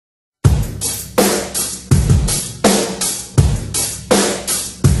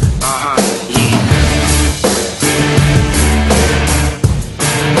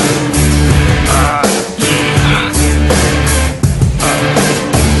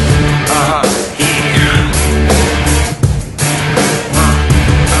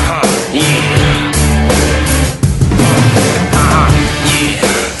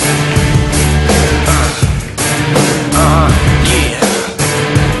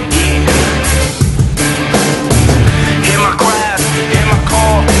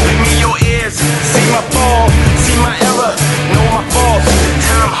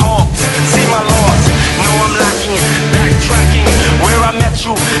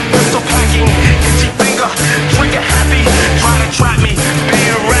pistol packing, itchy finger, trigger happy, try to trap me,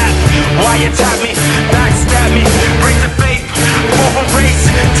 being rap, wiretap me, backstab me, break the faith, for a race,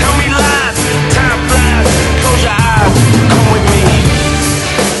 tell me lies, time flies, close your eyes, come with me.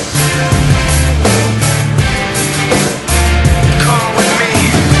 Come with me.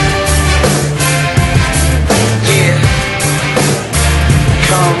 Yeah.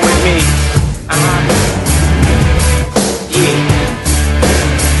 Come with me. Yeah.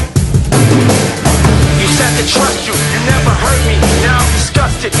 You said to trust you, you never hurt me. Now I'm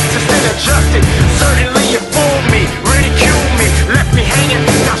disgusted, just adjusted. Certainly you fooled me, ridiculed me, left me hanging.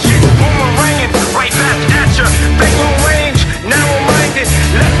 Now shit's boomeranging, right back at ya. Big long range, narrow-minded,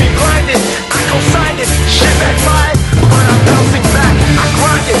 left me blinded. I co-signed it, shit backfired, but I'm bouncing back. I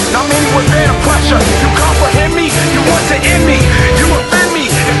grind it, now many were there to pressure. You comprehend me, you want to end me, you offend me.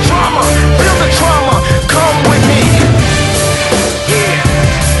 It's trauma, feel the trauma. Come with me. Yeah.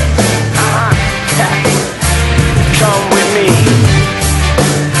 Come with me.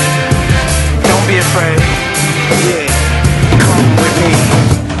 Don't be afraid. Yeah. Come with me.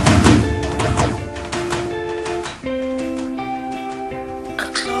 I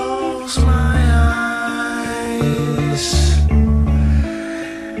close my eyes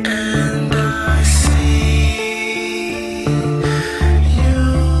and I see you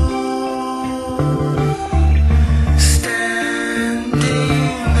standing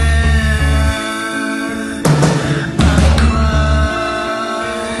there. I cry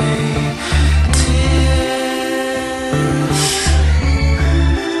tears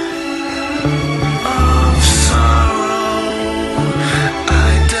of sorrow. I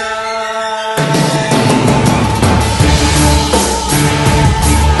die.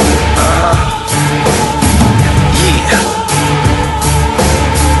 Yeah.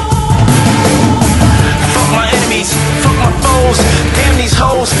 Fuck my enemies, fuck my foes. Damn these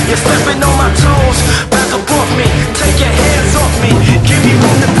hoes, you're stepping on my toes. Back up off me, take your hands off me. Give me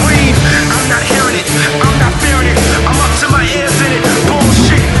room to breathe. I'm not hearing it, I'm not fearing it. I'm up to my ears in it.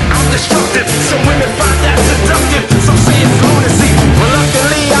 Bullshit, I'm destructive. Some women find that seductive. Some say it's lunacy.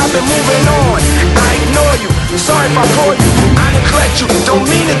 Reluctantly, I've been moving on. I ignore you, sorry if I bore you. I neglect you, don't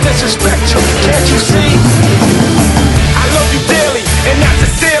mean to disrespect you. Can't you see? I love you dearly, and not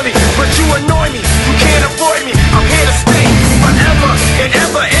sincerely, but you annoy me, you can't avoid me. I'm here to stay forever and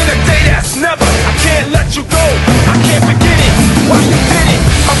ever, in a day that's never. I can't let you go, I can't forget it. Why you did it,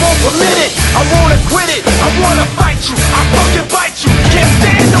 I won't permit it. I wanna quit it, I wanna fight you, I fucking bite you. Can't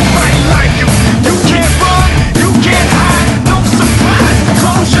stand nobody like you. You can't run, you can't hide, no surprise.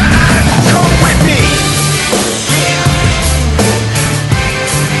 Close your eyes, come with me. Yeah.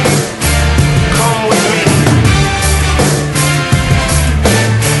 Come with me.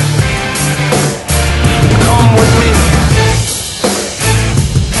 Come with me.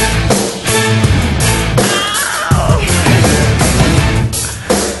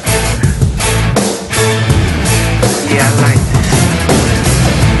 Yeah, I like this.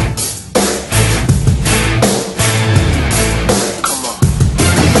 Come on.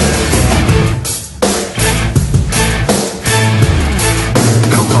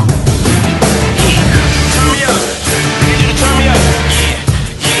 Come on. Yeah. Turn me up. Need you to turn me up. Yeah.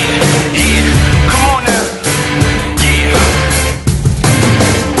 Yeah. Yeah. Come on now. Yeah.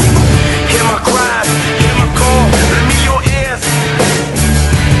 Hear my cries, hear my call. Let me your ears.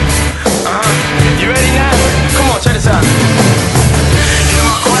 You ready now? Come on, check this out. Hear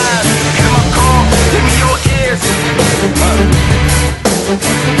my cries, hear my call. Let me your ears.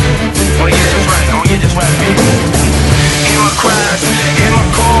 Oh yeah, that's right. Oh yeah, that's right, baby. Hear my cries, hear my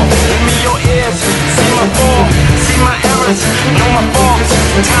call. Let me your ears. See my fall, see my errors, know my faults.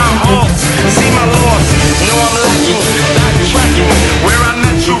 Time halts.